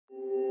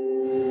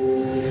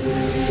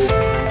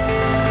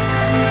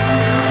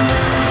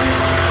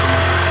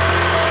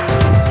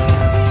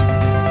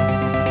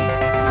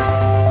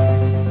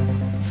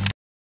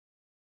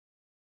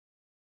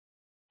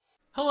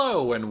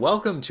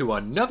welcome to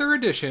another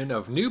edition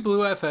of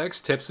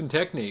NewBlueFX Tips and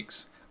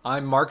Techniques.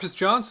 I'm Marcus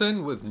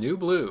Johnson with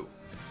NewBlue.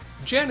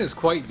 Jen is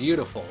quite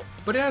beautiful,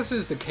 but as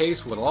is the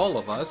case with all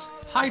of us,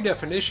 high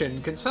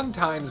definition can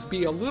sometimes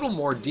be a little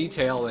more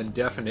detail and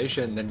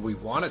definition than we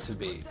want it to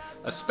be,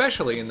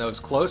 especially in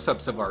those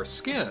close-ups of our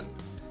skin.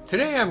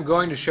 Today I'm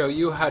going to show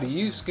you how to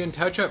use Skin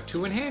Touch-Up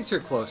to enhance your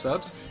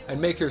close-ups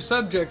and make your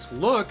subjects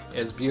look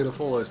as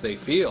beautiful as they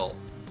feel.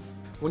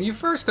 When you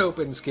first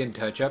open Skin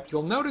Touch-Up,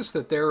 you'll notice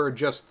that there are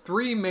just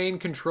three main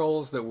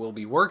controls that we'll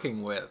be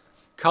working with: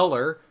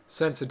 color,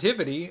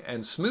 sensitivity,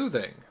 and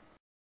smoothing.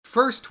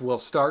 First, we'll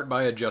start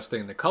by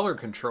adjusting the color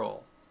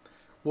control.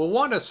 We'll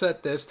want to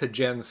set this to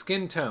Jen's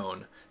skin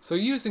tone, so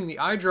using the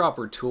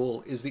eyedropper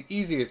tool is the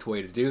easiest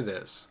way to do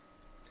this.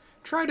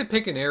 Try to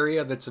pick an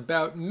area that's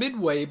about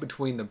midway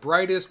between the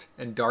brightest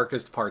and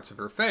darkest parts of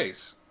her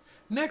face.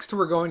 Next,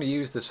 we're going to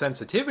use the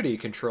sensitivity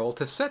control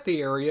to set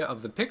the area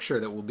of the picture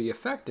that will be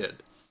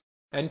affected.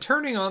 And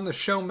turning on the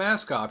Show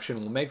Mask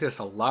option will make this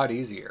a lot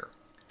easier.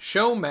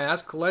 Show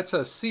Mask lets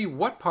us see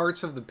what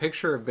parts of the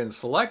picture have been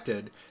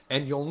selected,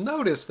 and you'll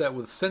notice that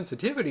with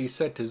sensitivity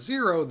set to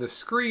 0, the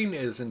screen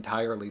is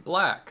entirely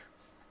black.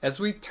 As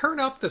we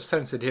turn up the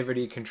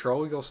sensitivity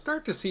control, you'll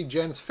start to see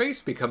Jen's face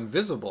become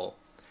visible.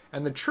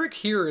 And the trick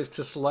here is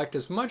to select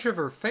as much of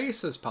her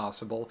face as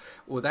possible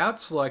without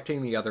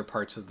selecting the other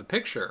parts of the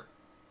picture.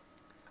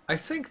 I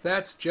think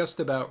that's just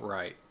about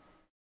right.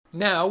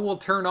 Now we'll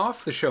turn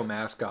off the Show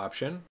Mask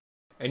option,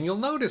 and you'll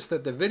notice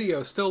that the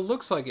video still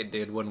looks like it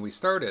did when we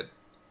started.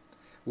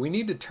 We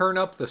need to turn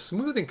up the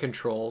smoothing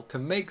control to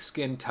make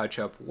Skin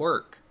Touch-Up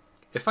work.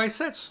 If I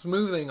set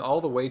smoothing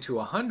all the way to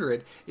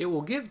 100, it will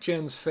give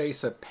Jen's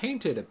face a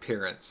painted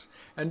appearance,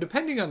 and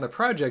depending on the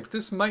project,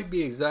 this might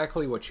be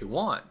exactly what you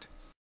want.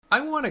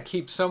 I want to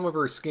keep some of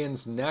her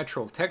skin's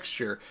natural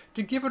texture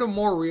to give it a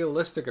more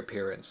realistic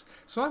appearance,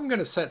 so I'm going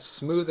to set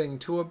smoothing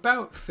to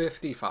about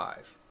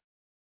 55.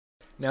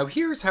 Now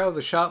here's how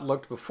the shot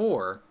looked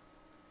before,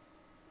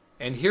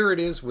 and here it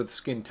is with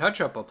Skin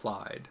Touch-Up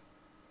applied.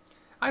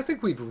 I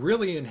think we've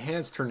really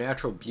enhanced her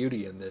natural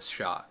beauty in this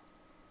shot.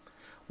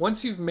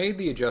 Once you've made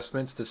the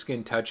adjustments to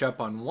Skin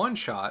Touch-Up on one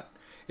shot,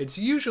 it's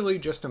usually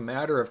just a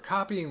matter of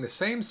copying the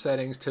same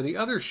settings to the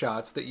other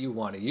shots that you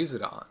want to use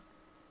it on.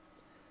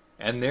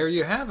 And there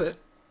you have it.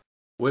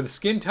 With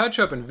Skin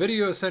Touch-Up and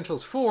Video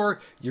Essentials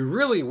 4, you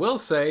really will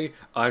say,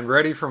 "I'm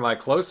ready for my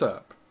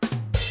close-up."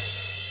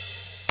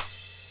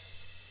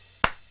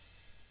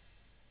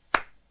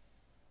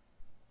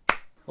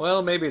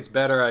 Well, maybe it's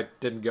better I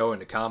didn't go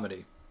into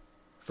comedy.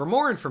 For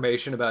more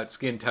information about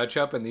Skin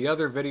Touch-Up and the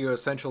other Video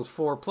Essentials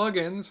 4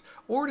 plugins,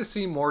 or to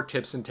see more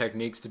tips and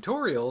techniques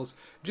tutorials,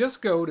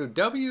 just go to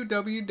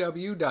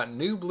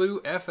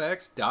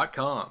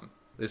www.newbluefx.com.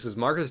 This is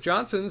Marcus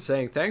Johnson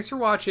saying thanks for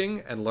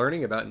watching and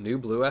learning about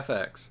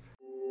NewBlueFX.